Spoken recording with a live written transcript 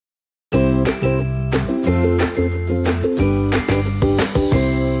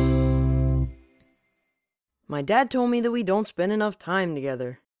my dad told me that we don't spend enough time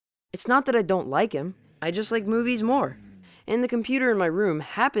together. It's not that I don't like him, I just like movies more. And the computer in my room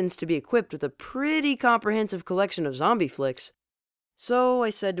happens to be equipped with a pretty comprehensive collection of zombie flicks. So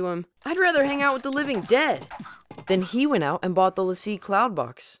I said to him, I'd rather hang out with the living dead. Then he went out and bought the LaCie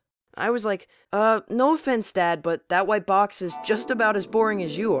CloudBox. I was like, no offense, Dad, but that white box is just about as boring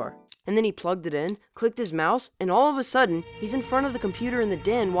as you are. And then he plugged it in, clicked his mouse, and all of a sudden, he's in front of the computer in the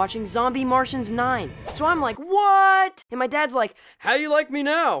den watching Zombie Martians 9. So I'm like, what? And my dad's like, how you like me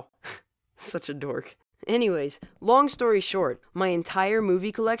now? Such a dork. Anyways, long story short, my entire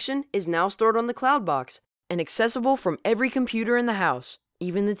movie collection is now stored on the CloudBox and accessible from every computer in the house,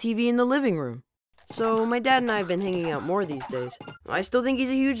 even the TV in the living room. So my dad and I have been hanging out more these days. I still think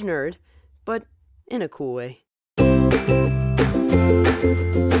he's a huge nerd, but in a cool way.